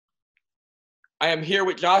I am here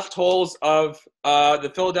with Josh Tols of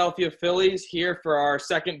the Philadelphia Phillies here for our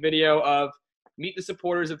second video of Meet the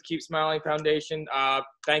Supporters of the Keep Smiling Foundation.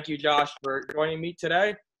 Thank you, Josh, for joining me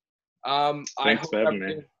today. I Thanks hope for having me.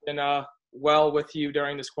 everything's been well with you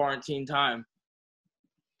during this quarantine time.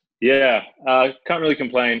 Yeah, can't really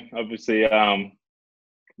complain. Obviously,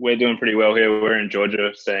 we're doing pretty well here. We're in Georgia,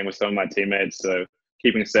 staying with some of my teammates, so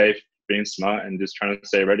keeping safe, being smart, and just trying to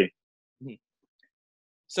stay ready.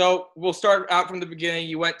 So we'll start out from the beginning.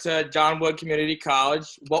 You went to John Wood Community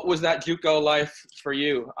College. What was that JUCO life for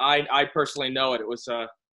you? I personally know it. It was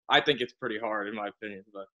I think it's pretty hard in my opinion.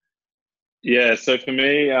 But Yeah, so for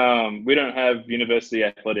me, we don't have university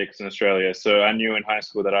athletics in Australia, so I knew in high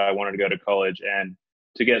school that I wanted to go to college, and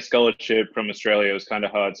to get a scholarship from Australia was kind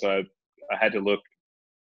of hard, so I had to look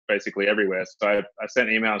basically everywhere. So I sent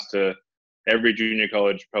emails to every junior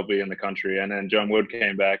college probably in the country, and then John Wood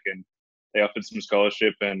came back and they offered some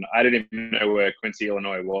scholarship, and I didn't even know where Quincy,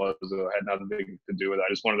 Illinois was, or had nothing to do with it. I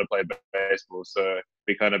just wanted to play baseball, so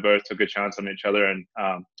we kind of both took a chance on each other, and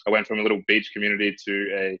I went from a little beach community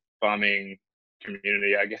to a farming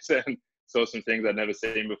community, I guess, and saw some things I'd never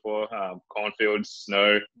seen before: cornfields,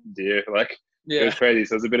 snow, deer. Like it yeah, was crazy.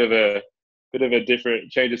 So it was a bit of a different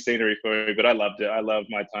change of scenery for me, but I loved it. I loved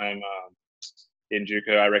my time in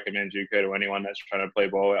JUCO. I recommend JUCO to anyone that's trying to play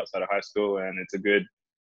ball outside of high school, and it's a good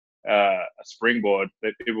springboard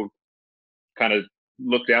that people kind of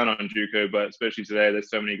look down on JUCO, but especially today,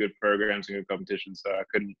 there's so many good programs and good competitions, so I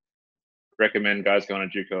couldn't recommend guys going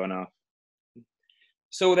to JUCO enough.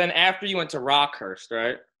 So then after you went to Rockhurst,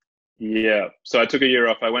 right? Yeah, so I took a year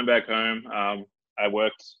off. I went back home. I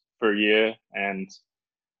worked for a year and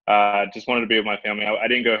just wanted to be with my family. I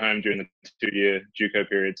didn't go home during the 2-year JUCO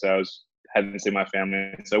period, so hadn't seen my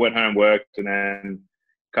family. So I went home, worked, and then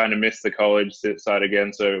kind of missed the college side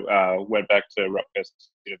again. So went back to Rockhurst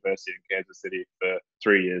University in Kansas City for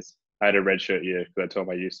 3 years. I had a redshirt year because I tore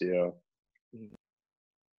my UCL.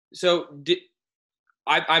 So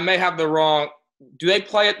I may have the wrong. Do they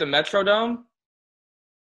play at the Metrodome?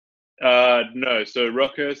 No, so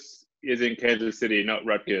Rockhurst is in Kansas City, not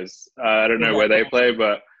Rutgers. I don't know where they play,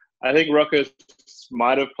 but I think Rockhurst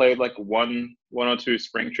might have played like one or two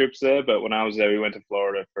spring trips there. But when I was there, we went to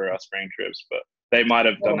Florida for our spring trips. But they might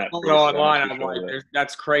have done that for us. Online, I'm like,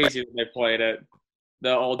 that's crazy that they played at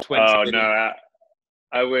the old Twin Oh City. no,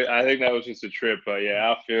 I think that was just a trip. But yeah,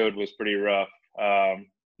 our field was pretty rough.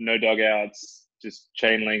 No dugouts, just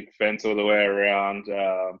chain link fence all the way around.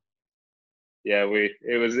 Yeah,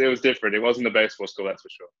 it was different. It wasn't the baseball school, that's for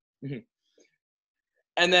sure.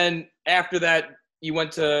 And then after that, you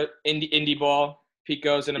went to indie ball,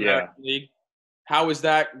 Picos in American League. How was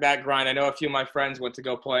that grind? I know a few of my friends went to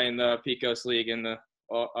go play in the Picos League in the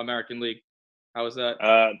American League. How was that?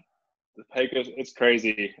 The Pecos, it's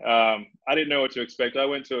crazy. I didn't know what to expect. I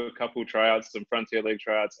went to a couple tryouts, some Frontier League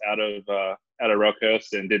tryouts out of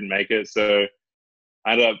Rockhurst, and didn't make it. So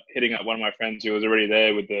I ended up hitting up one of my friends who was already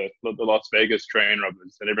there with the Las Vegas train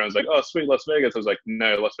robbers, and everyone was like, "Oh, sweet, Las Vegas." I was like,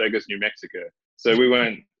 "No, Las Vegas, New Mexico." So we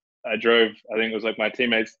went. I drove. I think it was like my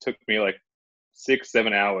teammates took me like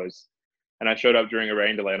 6-7 hours, and I showed up during a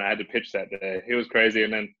rain delay, and I had to pitch that day. It was crazy.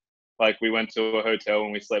 And then like we went to a hotel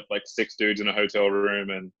and we slept like 6 dudes in a hotel room,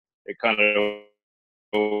 and it kind of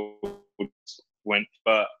went.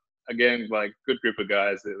 But again, like good group of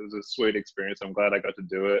guys. It was a sweet experience. I'm glad I got to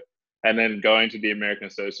do it. And then going to the American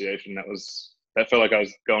Association, that felt like I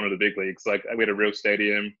was going to the big leagues. Like we had a real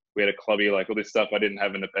stadium, we had a clubby, like all this stuff I didn't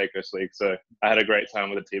have in the Pecos League. So I had a great time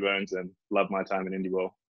with the T-Bones and loved my time in indie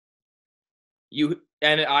ball.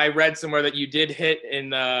 And I read somewhere that you did hit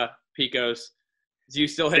in Pecos. Do you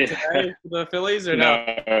still hit today for the Phillies or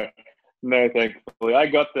no? No, thankfully. I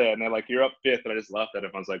got there and they're like, "You're up 5th," and I just laughed at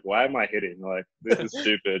him. I was like, "Why am I hitting? Like, this is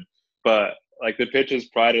stupid." But like the pitchers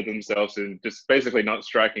prided themselves in just basically not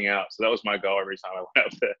striking out. So that was my goal every time I went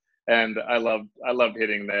up there. And I loved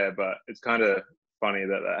hitting there, but it's kind of funny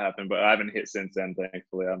that happened. But I haven't hit since then,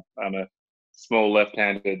 thankfully. I'm a small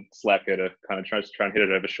left-handed slacker to kind of try and hit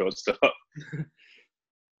it over shortstop.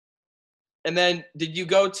 And then did you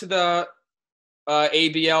go to the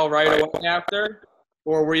ABL right away after?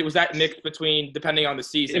 Or was that mixed between, depending on the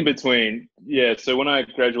season? In between, yeah. So when I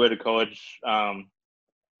graduated college,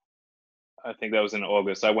 I think that was in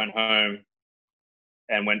August, I went home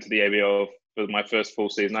and went to the ABL for my first full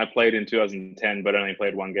season. I played in 2010, but only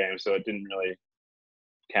played one game, so it didn't really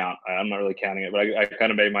count. I'm not really counting it, but I kind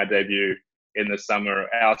of made my debut in the summer,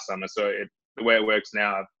 our summer. So the way it works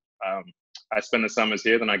now, I spend the summers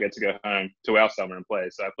here, then I get to go home to our summer and play.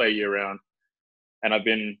 So I play year round, and I've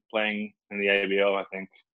been playing in the ABL, I think,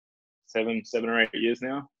 seven or 8 years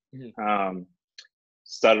now.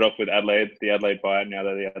 started off with Adelaide, the Adelaide Bite, now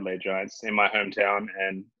they're the Adelaide Giants in my hometown,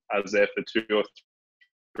 and I was there for 2 or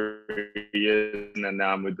 3 years, and then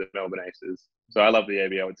now I'm with the Melbourne Aces. So I love the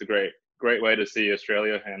ABL. It's a great way to see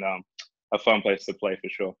Australia, and a fun place to play for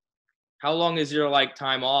sure. How long is your like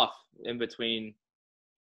time off in between?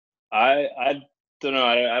 I don't know.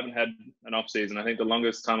 I haven't had an off season. I think the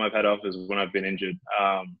longest time I've had off is when I've been injured.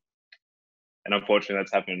 And unfortunately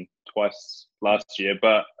that's happened twice last year.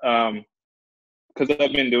 But because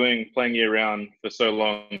I've been playing year round for so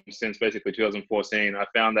long, since basically 2014, I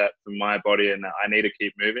found that for my body and I need to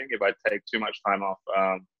keep moving. If I take too much time off,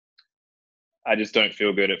 I just don't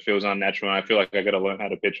feel good. It feels unnatural, and I feel like I got to learn how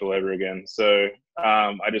to pitch all over again. So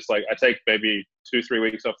I take maybe 2-3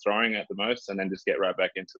 weeks off throwing at the most, and then just get right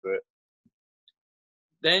back into it.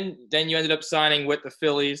 Then you ended up signing with the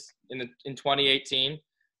Phillies in 2018,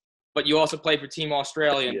 but you also played for Team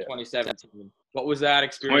Australia in 2017. What was that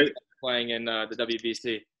experience playing in the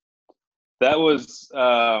WBC? That was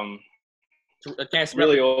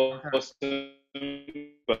really awesome,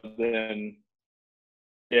 but then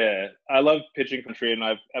yeah, I love pitching country, and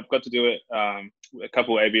I've got to do it. A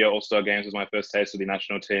couple of ABL All-Star games was my first taste of the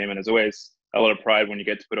national team, and there's always a lot of pride when you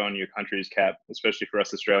get to put on your country's cap, especially for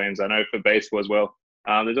us Australians. I know for baseball as well.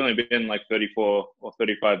 There's only been like 34 or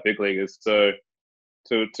 35 big leaguers, so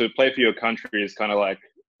to play for your country is kind of like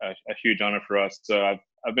a huge honor for us. So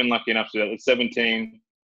I've been lucky enough to do that. At 17,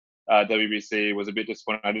 WBC was a bit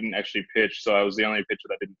disappointing. I didn't actually pitch, so I was the only pitcher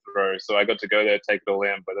that didn't throw. So I got to go there, take it all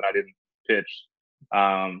in, but then I didn't pitch.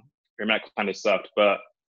 And that kind of sucked, but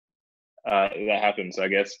that happens, I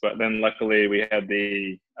guess. But then luckily we had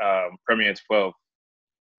the Premier 12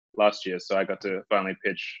 last year, so I got to finally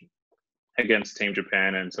pitch against Team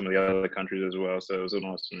Japan and some of the other countries as well. So it was an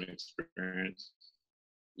awesome experience.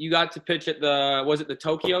 You got to pitch at was it the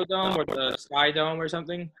Tokyo Dome or the Sky Dome or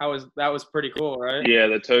something? That was pretty cool, right? Yeah,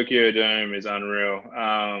 the Tokyo Dome is unreal.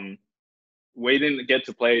 We didn't get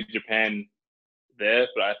to play Japan there,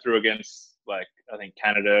 but I threw against I think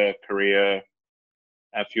Canada, Korea,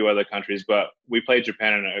 a few other countries. But we played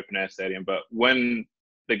Japan in an open air stadium. But when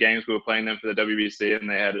the games we were playing them for the WBC and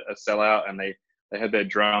they had a sellout and they had their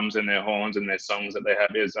drums and their horns and their songs that they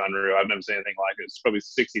had, is unreal. I've never seen anything like it. It's probably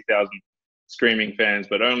 60,000 screaming fans,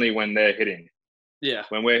 but only when they're hitting. Yeah.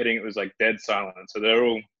 When we're hitting, it was like dead silent.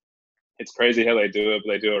 So it's crazy how they do it,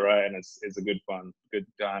 but they do it right, and it's a good time.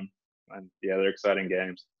 And yeah, they're exciting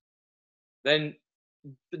games. Then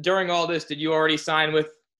during all this, did you already sign with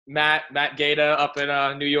Matt Gaeta up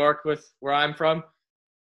in New York, with where I'm from?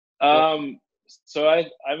 So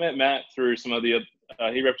I met Matt through some of the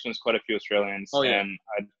he represents quite a few Australians. Oh, yeah.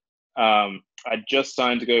 And I just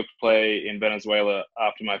signed to go play in Venezuela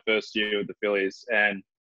after my first year with the Phillies, and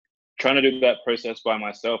trying to do that process by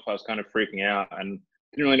myself, I was kind of freaking out and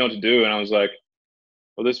didn't really know what to do. And I was like,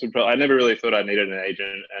 well, I never really thought I needed an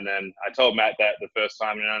agent. And then I told Matt that the first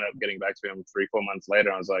time, and I ended up getting back to him 3-4 months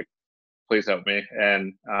later. I was like, please help me.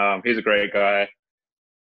 And he's a great guy.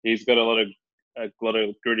 He's got a lot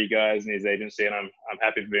of gritty guys in his agency, and I'm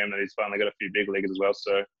happy for him that he's finally got a few big leagues as well.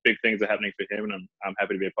 So big things are happening for him, and I'm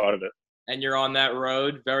happy to be a part of it. And you're on that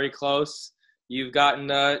road, very close. You've got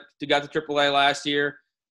to AAA last year,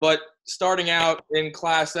 but starting out in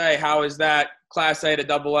Class A, how is that Class A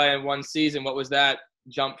to AA in one season? What was that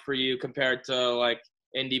jump for you compared to like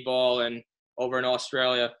indie ball and over in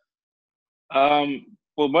Australia?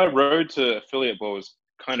 Well, my road to affiliate ball was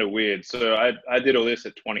kind of weird. So I did all this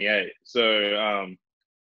at 28. So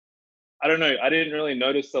I don't know. I didn't really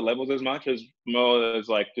notice the levels as much, as more as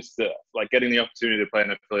like just getting the opportunity to play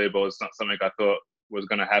an affiliate ball is not something I thought was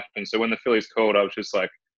going to happen. So when the Phillies called, I was just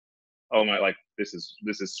like, oh my, like this is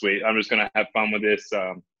sweet. I'm just going to have fun with this.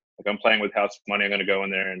 I'm playing with house money. I'm going to go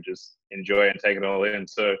in there and just enjoy and take it all in.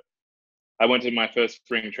 So I went to my first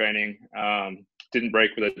spring training. Didn't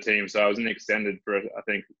break with the team, so I was extended for I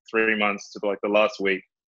think 3 months to like the last week,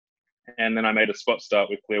 and then I made a spot start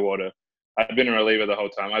with Clearwater. I've been a reliever the whole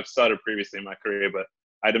time. I've started previously in my career, but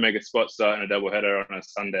I had to make a spot start in a doubleheader on a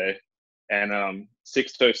Sunday. And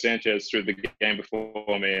Sixto Sanchez threw the game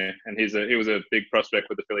before me, and he was a big prospect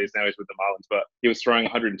with the Phillies. Now he's with the Marlins, but he was throwing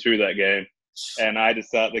 102 that game, and I had to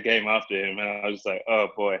start the game after him, and I was just like, oh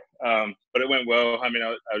boy. But it went well. I mean, I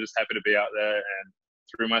was just happy to be out there and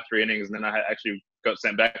threw my 3 innings, and then I actually got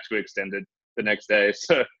sent back to extended the next day.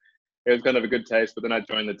 So it was kind of a good taste. But then I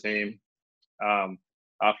joined the team.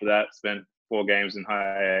 After that, spent 4 games in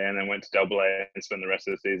high A, and then went to double A and spent the rest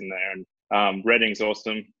of the season there. And Reading's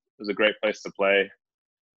awesome. It was a great place to play.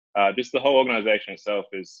 Just the whole organization itself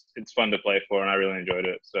it's fun to play for, and I really enjoyed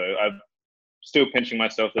it. So I'm still pinching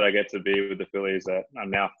myself that I get to be with the Phillies.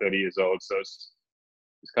 I'm now 30 years old, so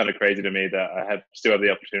it's kind of crazy to me that I still have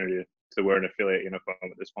the opportunity to wear an affiliate uniform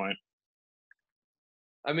at this point.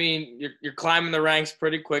 I mean, you're climbing the ranks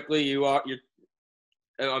pretty quickly. You're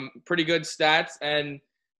pretty good stats,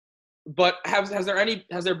 but has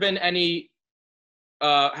there been any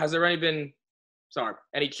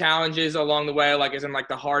any challenges along the way, like as in like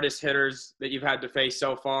the hardest hitters that you've had to face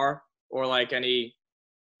so far, or like any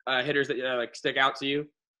hitters that like stick out to you?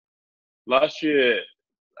 Last year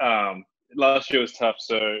was tough.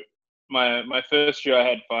 So my first year I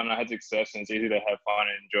had fun, I had success, and it's easy to have fun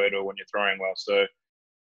and enjoy it all when you're throwing well. So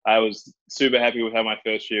I was super happy with how my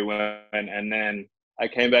first year went, and then I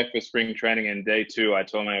came back for spring training, and day 2 I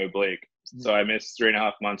tore my oblique. So I missed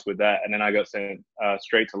 3.5 months with that, and then I got sent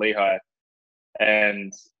straight to Lehigh.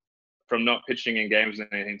 And from not pitching in games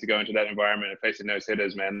and anything to go into that environment and facing those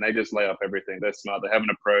hitters, man, they just lay off everything. They're smart. They have an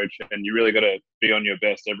approach, and you really got to be on your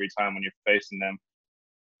best every time when you're facing them.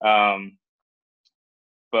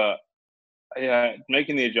 But yeah,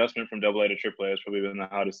 making the adjustment from AA to AAA has probably been the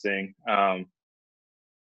hardest thing.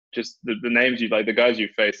 Just the names the guys you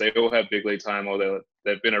face, they all have big league time, or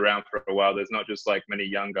they've been around for a while. There's not just like many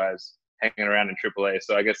young guys hanging around in AAA.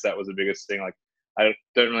 So I guess that was the biggest thing. Like, I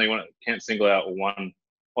don't really can't single out one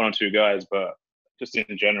or two guys, but just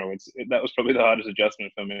in general, that was probably the hardest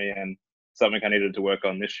adjustment for me, and something I needed to work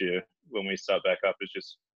on this year when we start back up, is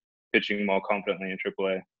just pitching more confidently in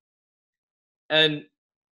AAA. And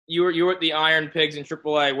you were at the Iron Pigs in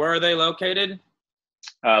AAA. Where are they located?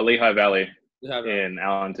 Lehigh Valley in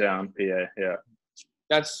Allentown, PA. Yeah,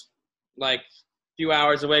 that's like a few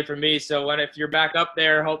hours away from me. So if you're back up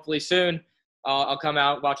there, hopefully soon, I'll come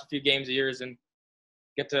out, watch a few games of yours, and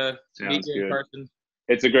get to meet you in person.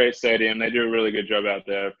 It's a great stadium. They do a really good job out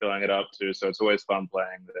there filling it up too. So it's always fun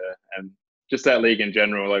playing there, and just that league in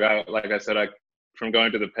general. Like I said, from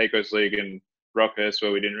going to the Pecos League in Rockhurst,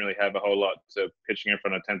 where we didn't really have a whole lot, to pitching in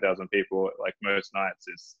front of 10,000 people like most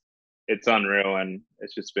nights, it's unreal, and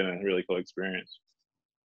it's just been a really cool experience.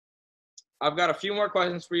 I've got a few more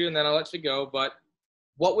questions for you, and then I'll let you go. But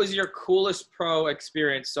what was your coolest pro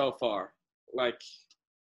experience so far? Like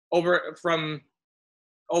overall.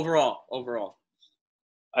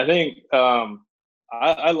 I think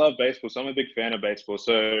I love baseball, so I'm a big fan of baseball.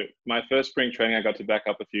 So my first spring training, I got to back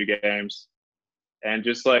up a few games, and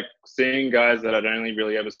just like seeing guys that I'd only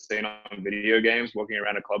really ever seen on video games walking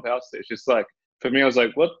around a clubhouse. It's just like, for me, I was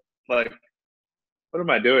like, what am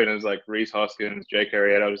I doing? It was like Reese Hoskins, Jake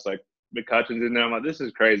Arrieta, just like McCutcheon's in there. I'm like, this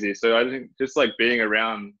is crazy. So I think just like being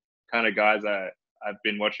around kind of guys I've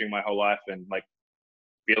been watching my whole life, and like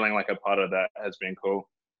feeling like a part of that has been cool.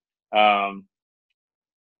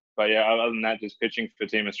 But yeah, other than that, just pitching for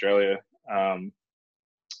Team Australia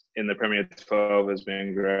in the Premier 12 has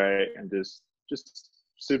been great, and just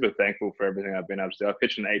super thankful for everything I've been able to do. I've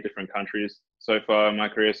pitched in 8 different countries so far in my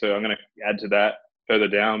career, so I'm going to add to that further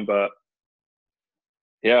down. But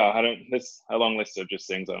yeah, it's a long list of just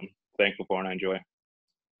things I'm thankful for and I enjoy.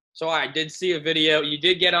 So I did see a video. You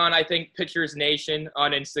did get on, I think, Pitchers Nation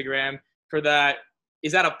on Instagram for that.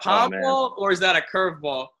 Is that a pop ball or is that a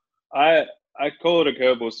curveball? I call it a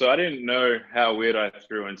curveball. So I didn't know how weird I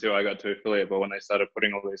threw until I got to affiliate ball, when they started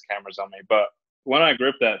putting all these cameras on me. But when I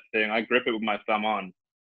grip that thing, I grip it with my thumb on,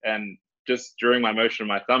 and just during my motion,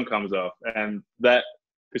 my thumb comes off. And that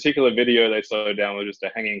particular video they slowed down was just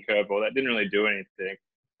a hanging curveball that didn't really do anything,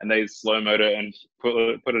 and they slow-moed it and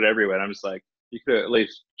put it everywhere. And I'm just like, you could have at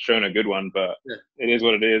least shown a good one, but It is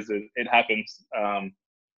what it is. It happens.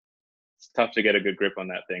 It's tough to get a good grip on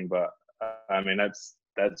that thing, but I mean, that's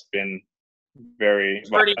been very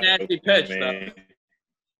pretty nasty pitch, though.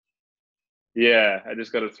 Yeah, I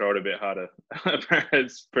just got to throw it a bit harder.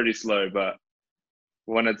 It's pretty slow, but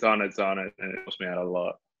when it's on, and it helps me out a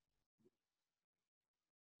lot.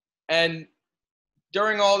 And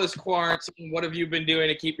during all this quarantine, what have you been doing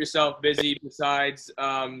to keep yourself busy besides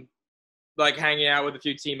like hanging out with a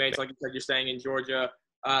few teammates? Like you said, you're staying in Georgia.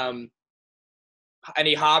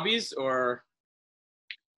 Any hobbies or?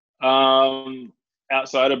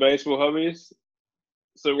 Outside of baseball hobbies.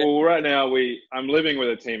 So, well, right now I'm living with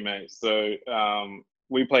a teammate. So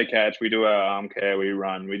we play catch, we do our arm care, we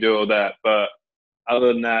run, we do all that. But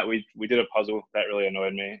other than that, we did a puzzle that really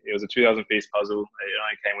annoyed me. It was a 2,000-piece puzzle. It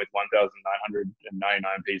only came with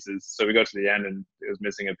 1,999 pieces. So we got to the end and it was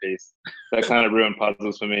missing a piece. That kind of ruined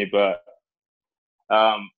puzzles for me. But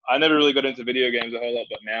I never really got into video games a whole lot.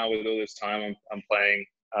 But now with all this time, I'm playing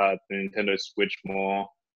the Nintendo Switch more.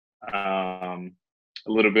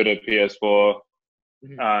 A little bit of PS4,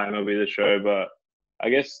 MLB The Show, but I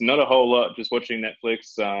guess not a whole lot. Just watching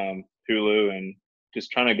Netflix, Hulu, and just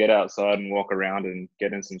trying to get outside and walk around and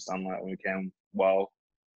get in some sunlight when we can while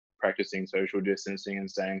practicing social distancing and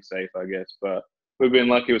staying safe, I guess. But we've been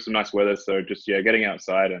lucky with some nice weather, so just getting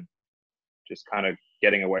outside and just kind of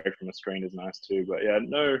getting away from a screen is nice too. But yeah,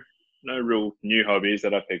 no real new hobbies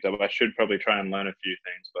that I picked up. I should probably try and learn a few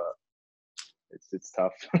things, but it's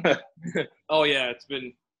tough. Oh yeah, it's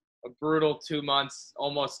been a brutal 2 months,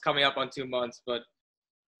 almost coming up on 2 months. But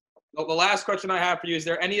the last question I have for you, is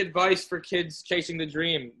there any advice for kids chasing the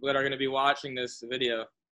dream that are going to be watching this video?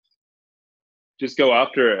 Just go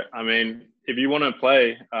after it. I mean, if you want to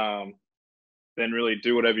play, then really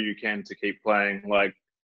do whatever you can to keep playing. Like,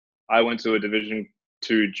 I went to a Division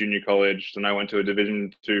 2 junior college, then I went to a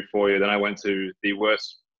Division 2 4-year, then I went to the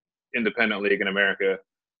worst independent league in America,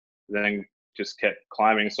 then just kept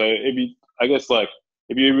climbing. So I guess like,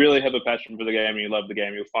 if you really have a passion for the game and you love the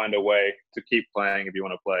game, you'll find a way to keep playing if you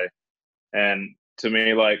want to play. And to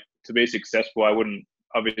me, like, to be successful, I wouldn't,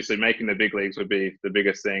 obviously making the big leagues would be the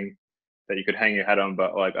biggest thing that you could hang your hat on.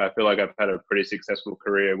 But like, I feel like I've had a pretty successful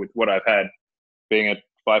career with what I've had, being a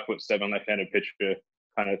 5'7" left-handed pitcher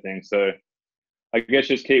kind of thing. So I guess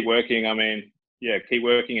just keep working. I mean, yeah, keep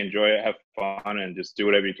working, enjoy it, have fun, and just do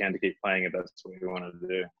whatever you can to keep playing if that's what you want to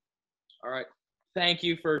do. All right. Thank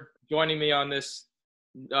you for joining me on this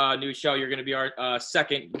new show. You're going to be our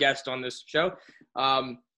second guest on this show.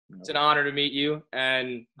 It's an honor to meet you,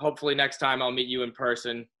 and hopefully next time I'll meet you in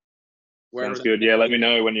person. Sounds good. Yeah, let me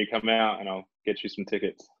know when you come out, and I'll get you some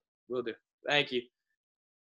tickets. Will do. Thank you.